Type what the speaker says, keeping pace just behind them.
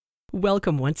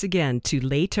Welcome once again to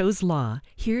Leto's Law.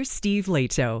 Here's Steve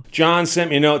Leto. John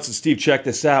sent me a note, so Steve, check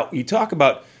this out. We talk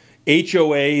about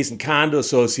HOAs and condo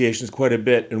associations quite a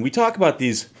bit, and we talk about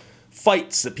these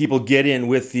fights that people get in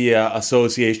with the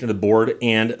association or the board,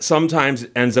 and sometimes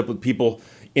it ends up with people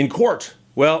in court.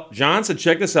 Well, John said,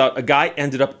 check this out. A guy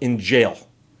ended up in jail.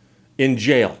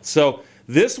 So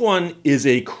this one is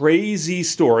a crazy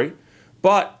story,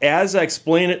 but as I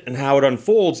explain it and how it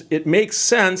unfolds, it makes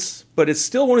sense, but it's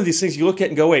still one of these things you look at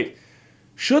and go, wait,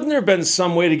 shouldn't there have been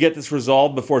some way to get this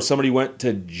resolved before somebody went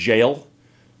to jail?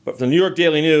 But from the New York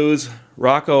Daily News,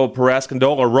 Rocco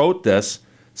Parascandola wrote this.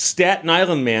 Staten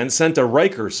Island man sent to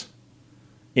Rikers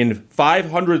in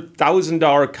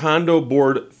 $500,000 condo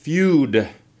board feud.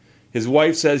 His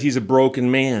wife says he's a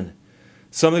broken man.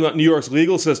 Something about New York's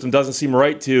legal system doesn't seem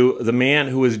right to the man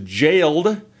who is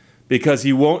jailed because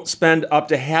he won't spend up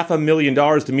to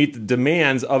 $500,000 to meet the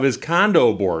demands of his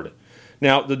condo board.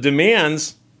 Now, the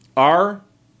demands are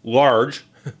large,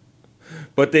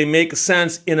 but they make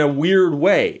sense in a weird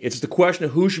way. It's the question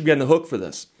of who should be on the hook for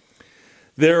this.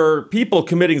 There are people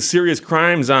committing serious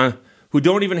crimes who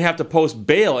don't even have to post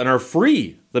bail and are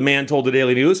free, the man told the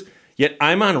Daily News. Yet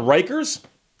I'm on Rikers?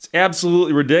 It's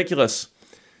absolutely ridiculous.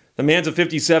 The man's a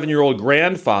 57-year-old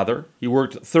grandfather. He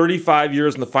worked 35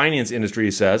 years in the finance industry,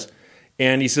 he says.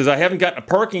 And he says, I haven't gotten a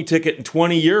parking ticket in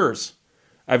 20 years.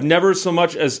 I've never so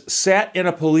much as sat in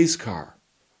a police car.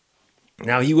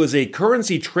 Now, he was a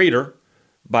currency trader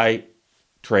by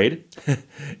trade,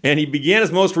 and he began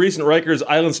his most recent Rikers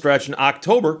Island stretch in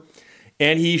October,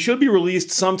 and he should be released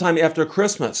sometime after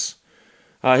Christmas.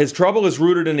 His trouble is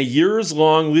rooted in a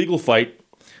years-long legal fight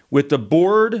with the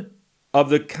board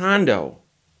of the condo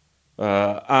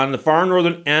on the far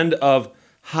northern end of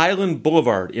Highland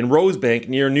Boulevard in Rosebank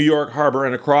near New York Harbor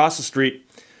and across the street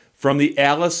from the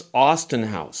Alice Austin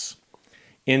House.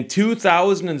 In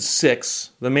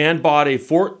 2006, the man bought a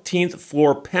 14th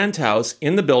floor penthouse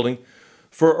in the building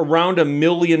for around $1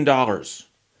 million.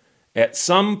 At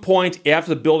some point after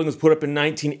the building was put up in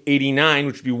 1989,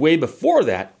 which would be way before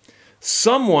that,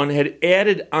 someone had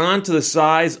added on to the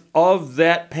size of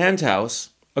that penthouse,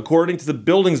 according to the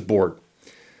buildings board.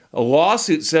 A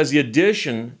lawsuit says the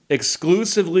addition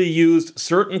exclusively used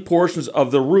certain portions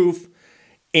of the roof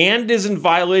and is in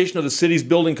violation of the city's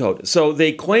building code. So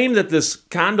they claim that this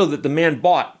condo that the man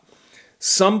bought,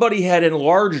 somebody had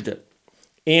enlarged it.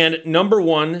 And number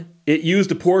one, it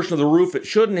used a portion of the roof it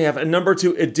shouldn't have. And number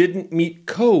two, it didn't meet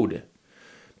code.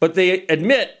 But they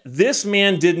admit this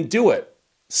man didn't do it.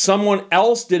 Someone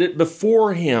else did it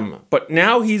before him. But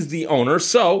now he's the owner.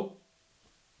 So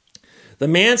the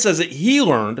man says that he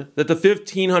learned that the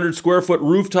 1,500 square foot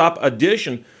rooftop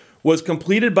addition was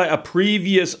completed by a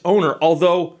previous owner,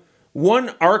 although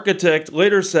one architect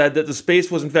later said that the space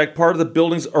was in fact part of the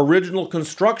building's original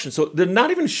construction. So they're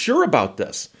not even sure about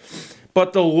this.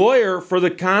 But the lawyer for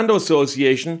the condo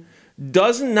association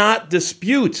does not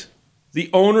dispute the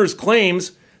owner's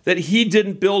claims that he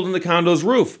didn't build in the condo's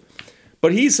roof.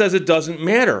 But he says it doesn't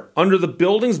matter. Under the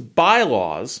building's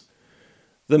bylaws,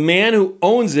 the man who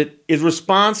owns it is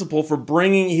responsible for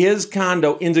bringing his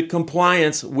condo into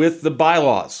compliance with the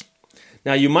bylaws.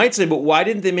 Now, you might say, but why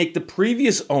didn't they make the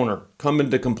previous owner come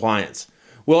into compliance?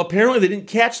 Well, apparently they didn't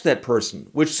catch that person,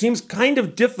 which seems kind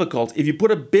of difficult if you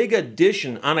put a big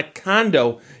addition on a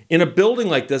condo in a building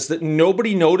like this that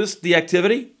nobody noticed the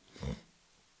activity.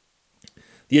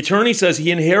 The attorney says he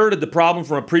inherited the problem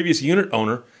from a previous unit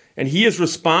owner, and he is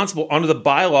responsible under the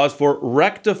bylaws for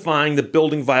rectifying the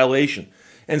building violation.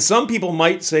 And some people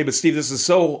might say, but Steve, this is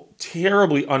so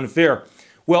terribly unfair.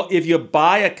 Well, if you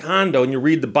buy a condo and you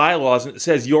read the bylaws and it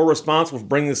says you're responsible for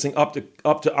bringing this thing up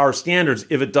to our standards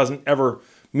if it doesn't ever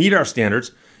meet our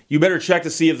standards, you better check to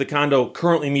see if the condo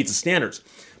currently meets the standards.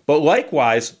 But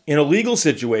likewise, in a legal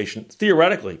situation,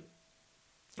 theoretically,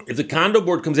 if the condo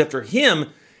board comes after him,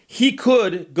 he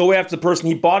could go after the person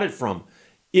he bought it from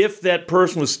if that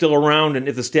person was still around and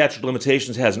if the statute of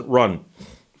limitations hasn't run.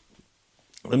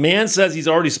 The man says he's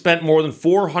already spent more than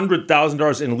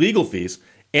 $400,000 in legal fees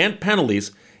and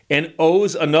penalties and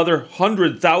owes another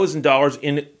 $100,000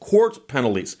 in court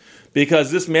penalties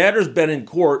because this matter's been in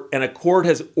court and a court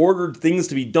has ordered things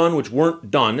to be done which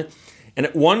weren't done. And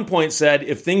at one point said,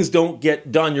 if things don't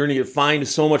get done, you're going to get fined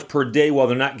so much per day while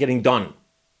they're not getting done.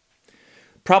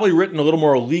 Probably written a little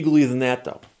more legally than that,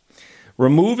 though.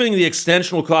 Removing the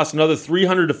extension will cost another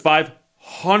 $300,000 to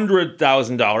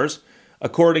 $500,000,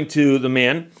 according to the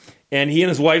man. And he and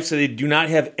his wife say they do not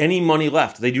have any money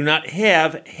left. They do not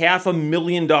have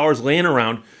 $500,000 laying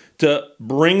around to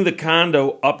bring the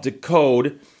condo up to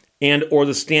code and or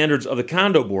the standards of the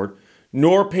condo board,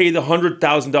 nor pay the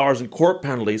 $100,000 in court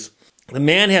penalties. The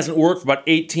man hasn't worked for about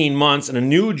 18 months, and a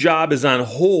new job is on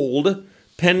hold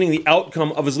pending the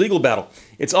outcome of his legal battle.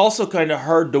 It's also kind of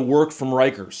hard to work from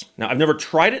Rikers. Now, I've never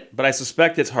tried it, but I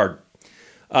suspect it's hard.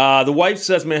 The wife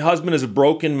says, my husband is a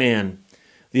broken man.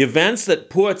 The events that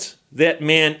put that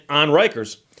man on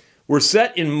Rikers were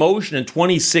set in motion in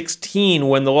 2016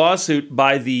 when the lawsuit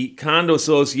by the condo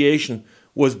association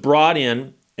was brought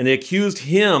in, and they accused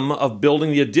him of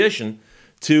building the addition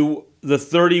to the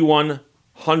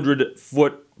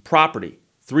 3,100-foot property,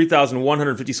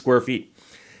 3,150 square feet.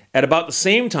 At about the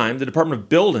same time, the Department of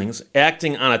Buildings,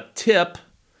 acting on a tip,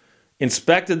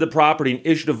 inspected the property and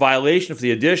issued a violation for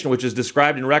the addition, which is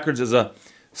described in records as a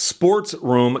sports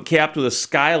room capped with a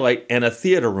skylight and a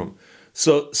theater room.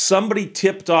 So somebody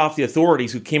tipped off the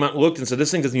authorities who came out and looked and said,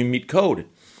 this thing doesn't even meet code.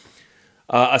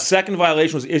 A second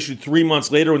violation was issued 3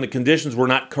 months later when the conditions were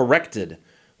not corrected.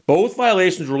 Both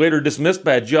violations were later dismissed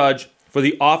by a judge for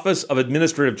the Office of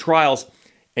Administrative Trials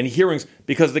and Hearings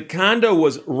because the condo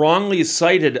was wrongly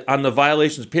cited on the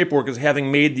violations paperwork as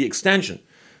having made the extension.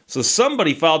 So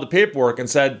somebody filed the paperwork and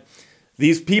said,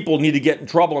 these people need to get in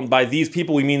trouble, and by these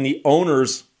people we mean the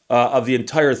owners of the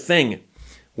entire thing,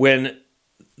 when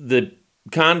the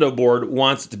condo board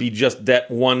wants it to be just that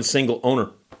one single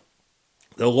owner.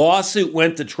 The lawsuit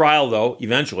went to trial, though,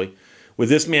 eventually, with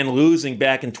this man losing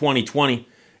back in 2020,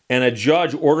 and a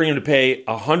judge ordering him to pay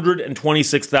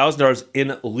 $126,000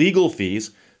 in legal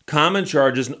fees, common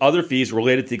charges, and other fees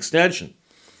related to the extension.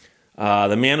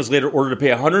 The man was later ordered to pay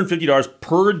 $150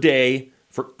 per day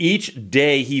for each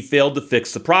day he failed to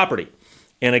fix the property.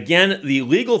 And again, the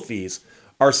legal fees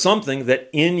are something that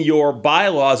in your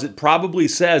bylaws it probably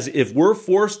says if we're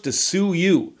forced to sue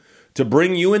you to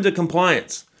bring you into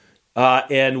compliance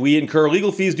and we incur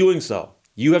legal fees doing so,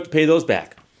 you have to pay those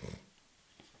back.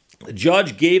 The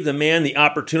judge gave the man the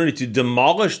opportunity to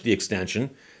demolish the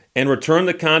extension and return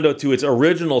the condo to its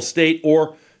original state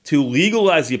or to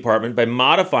legalize the apartment by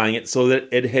modifying it so that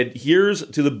it adheres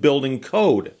to the building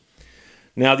code.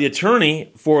 Now, the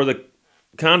attorney for the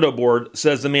condo board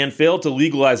says the man failed to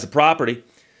legalize the property,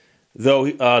 though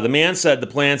the man said the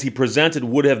plans he presented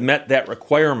would have met that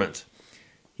requirement.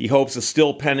 He hopes a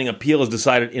still pending appeal is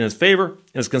decided in his favor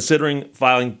and is considering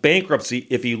filing bankruptcy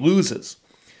if he loses.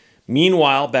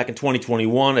 Meanwhile, back in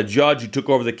 2021, a judge who took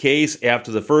over the case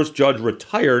after the first judge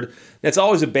retired. That's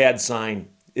always a bad sign.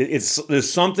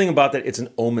 There's something about that. It's an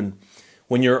omen.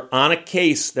 When you're on a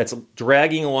case that's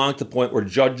dragging along to the point where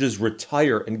judges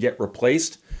retire and get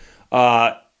replaced.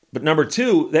 But number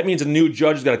two, that means a new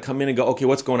judge has got to come in and go, okay,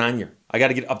 what's going on here? I got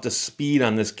to get up to speed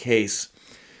on this case.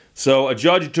 So a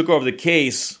judge who took over the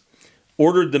case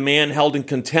ordered the man held in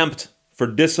contempt for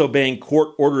disobeying court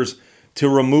orders to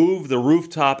remove the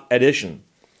rooftop addition.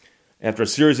 After a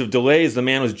series of delays, the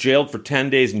man was jailed for 10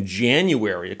 days in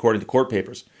January, according to court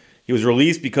papers. He was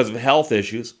released because of health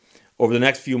issues. Over the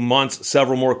next few months,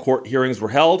 several more court hearings were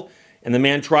held, and the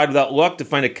man tried without luck to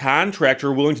find a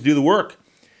contractor willing to do the work.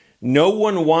 No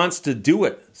one wants to do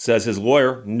it, says his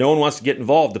lawyer. No one wants to get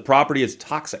involved. The property is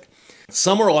toxic.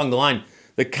 Somewhere along the line,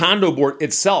 the condo board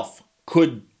itself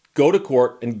could go to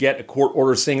court and get a court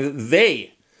order saying that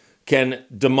they can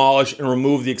demolish and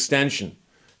remove the extension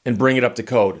and bring it up to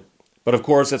code. But of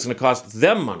course, that's going to cost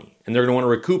them money, and they're going to want to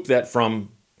recoup that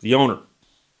from the owner.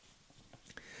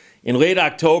 In late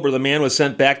October, the man was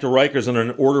sent back to Rikers under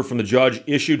an order from the judge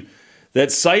issued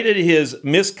that cited his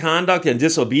misconduct and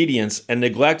disobedience and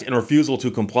neglect and refusal to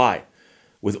comply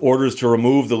with orders to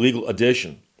remove the legal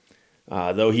addition.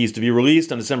 Though he's to be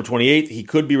released on December 28th, he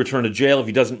could be returned to jail if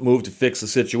he doesn't move to fix the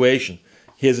situation,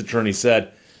 his attorney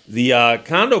said. The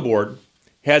condo board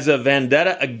has a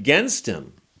vendetta against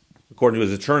him, according to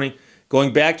his attorney,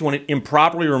 going back to when it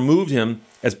improperly removed him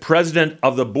as president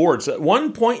of the board. So at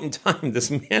one point in time,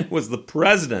 this man was the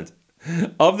president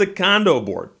of the condo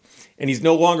board, and he's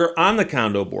no longer on the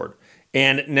condo board.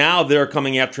 And now they're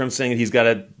coming after him saying that he's got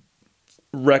to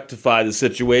rectify the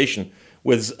situation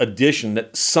with this addition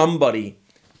that somebody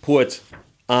put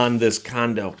on this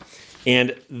condo.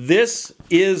 And this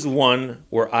is one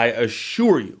where I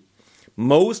assure you,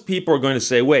 most people are going to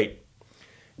say, wait,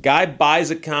 guy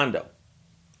buys a condo.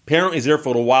 Apparently he's there for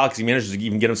a little while because he manages to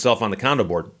even get himself on the condo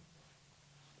board.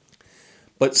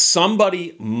 But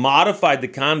somebody modified the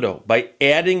condo by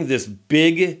adding this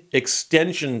big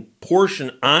extension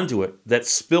portion onto it that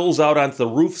spills out onto the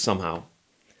roof somehow.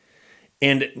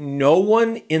 And no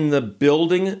one in the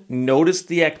building noticed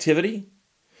the activity?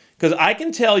 Because I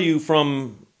can tell you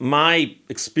from my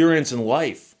experience in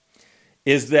life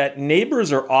is that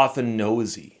neighbors are often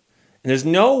nosy. And there's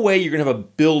no way you're going to have a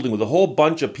building with a whole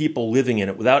bunch of people living in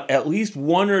it without at least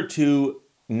one or two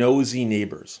nosy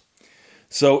neighbors.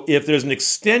 So if there's an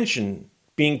extension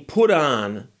being put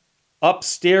on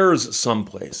upstairs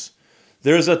someplace,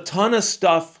 there's a ton of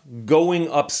stuff going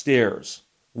upstairs,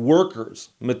 workers,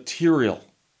 material,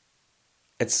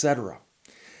 etc.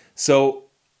 So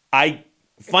I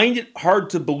find it hard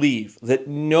to believe that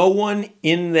no one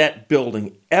in that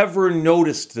building ever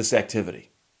noticed this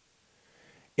activity.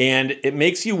 And it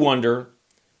makes you wonder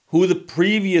who the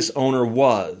previous owner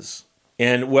was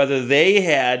and whether they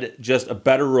had just a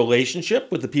better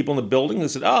relationship with the people in the building who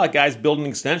said, oh, that guy's building an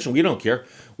extension. We don't care.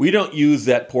 We don't use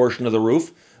that portion of the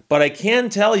roof. But I can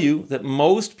tell you that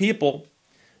most people,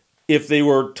 if they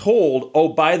were told, oh,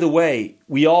 by the way,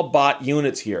 we all bought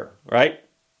units here, right?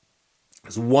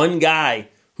 There's one guy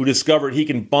who discovered he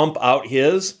can bump out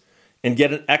his and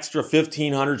get an extra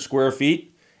 1,500 square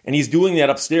feet, and he's doing that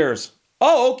upstairs.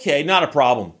 Oh, okay, not a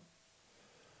problem.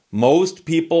 Most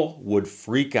people would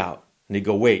freak out, and they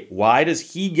go, wait, why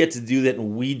does he get to do that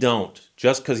and we don't?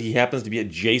 Just because he happens to be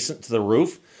adjacent to the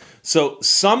roof? So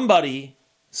somebody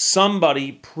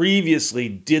previously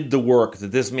did the work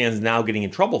that this man's now getting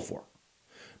in trouble for.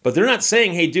 But they're not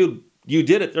saying, hey, dude, you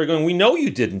did it. They're going, we know you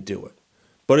didn't do it.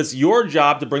 But it's your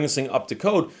job to bring this thing up to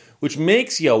code, which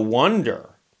makes you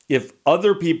wonder if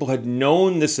other people had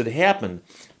known this had happened,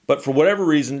 but for whatever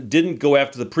reason didn't go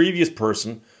after the previous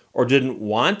person or didn't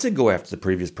want to go after the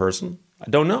previous person. I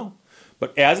don't know.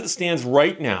 But as it stands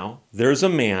right now, there's a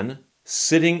man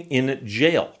sitting in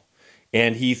jail.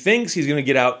 And he thinks he's going to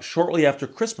get out shortly after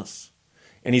Christmas.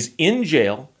 And he's in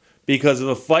jail because of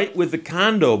a fight with the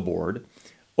condo board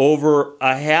over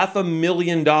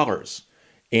 $500,000.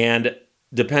 And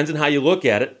depends on how you look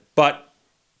at it, but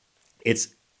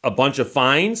it's a bunch of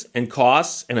fines and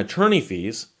costs and attorney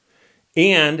fees.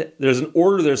 And there's an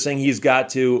order there saying he's got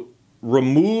to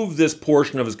remove this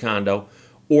portion of his condo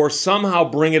or somehow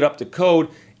bring it up to code.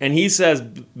 And he says,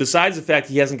 besides the fact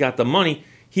he hasn't got the money,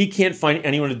 he can't find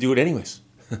anyone to do it anyways.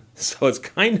 So it's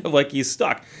kind of like he's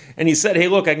stuck. And he said, hey,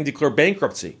 look, I can declare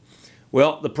bankruptcy.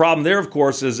 Well, the problem there, of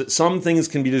course, is that some things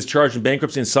can be discharged in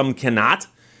bankruptcy and some cannot.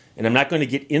 And I'm not going to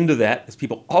get into that, as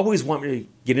people always want me to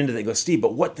get into that. They go, Steve,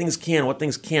 but what things can, what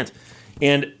things can't?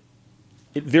 And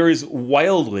it varies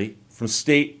wildly from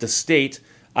state to state.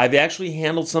 I've actually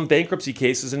handled some bankruptcy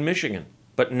cases in Michigan,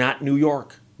 but not New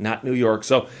York.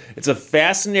 So it's a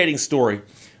fascinating story.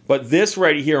 But this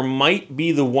right here might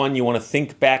be the one you want to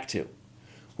think back to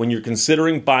when you're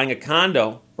considering buying a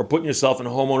condo or putting yourself in a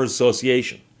homeowners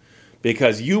association.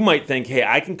 Because you might think, hey,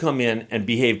 I can come in and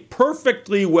behave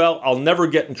perfectly well. I'll never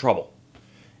get in trouble.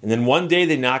 And then one day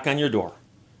they knock on your door.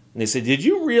 And they say, did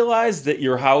you realize that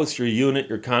your house, your unit,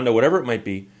 your condo, whatever it might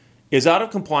be, is out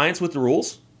of compliance with the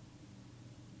rules?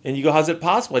 And you go, how's it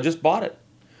possible? I just bought it.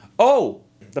 Oh,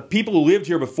 the people who lived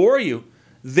here before you,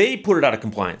 they put it out of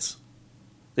compliance.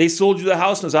 They sold you the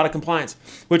house and it was out of compliance.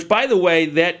 Which, by the way,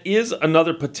 that is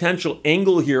another potential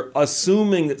angle here,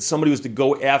 assuming that somebody was to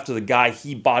go after the guy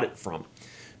he bought it from.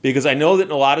 Because I know that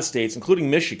in a lot of states, including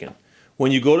Michigan,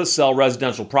 when you go to sell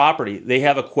residential property, they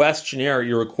have a questionnaire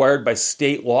you're required by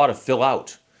state law to fill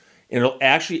out. And it'll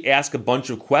actually ask a bunch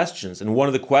of questions. And one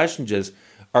of the questions is,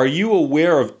 are you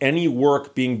aware of any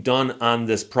work being done on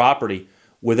this property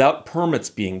without permits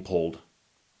being pulled?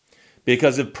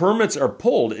 Because if permits are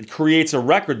pulled, it creates a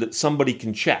record that somebody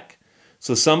can check.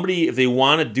 So somebody, if they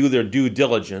want to do their due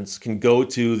diligence, can go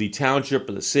to the township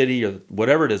or the city or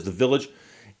whatever it is, the village,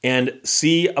 and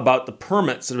see about the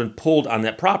permits that have been pulled on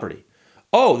that property.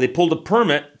 Oh, they pulled a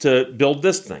permit to build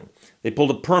this thing. They pulled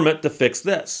a permit to fix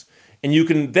this. And you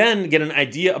can then get an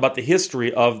idea about the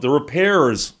history of the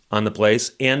repairs on the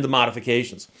place and the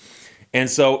modifications. And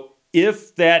so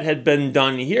if that had been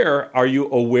done here, are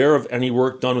you aware of any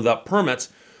work done without permits?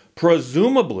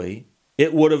 Presumably,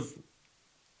 it would have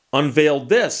unveiled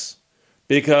this,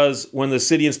 because when the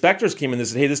city inspectors came in, they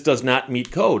said, hey, this does not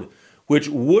meet code, which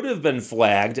would have been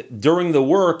flagged during the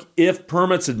work if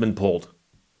permits had been pulled.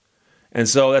 And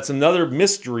so that's another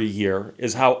mystery here,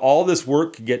 is how all this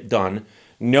work could get done.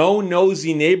 No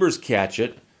nosy neighbors catch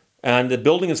it, and the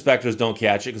building inspectors don't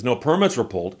catch it because no permits were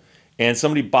pulled, and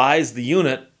somebody buys the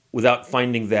unit without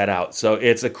finding that out. So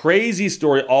it's a crazy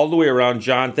story all the way around.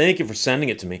 John, thank you for sending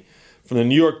it to me. From the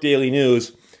New York Daily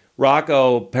News,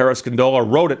 Rocco Periscindola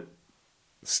wrote it.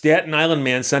 Staten Island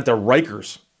man sent to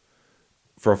Rikers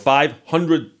for a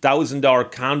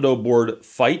 $500,000 condo board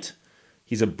fight.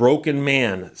 He's a broken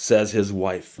man, says his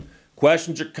wife.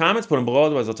 Questions or comments, put them below.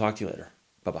 Otherwise, I'll talk to you later.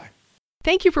 Bye-bye.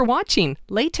 Thank you for watching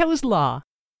Leto's Law.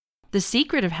 The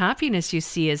secret of happiness, you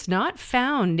see, is not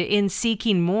found in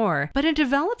seeking more, but in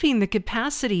developing the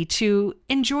capacity to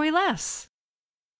enjoy less.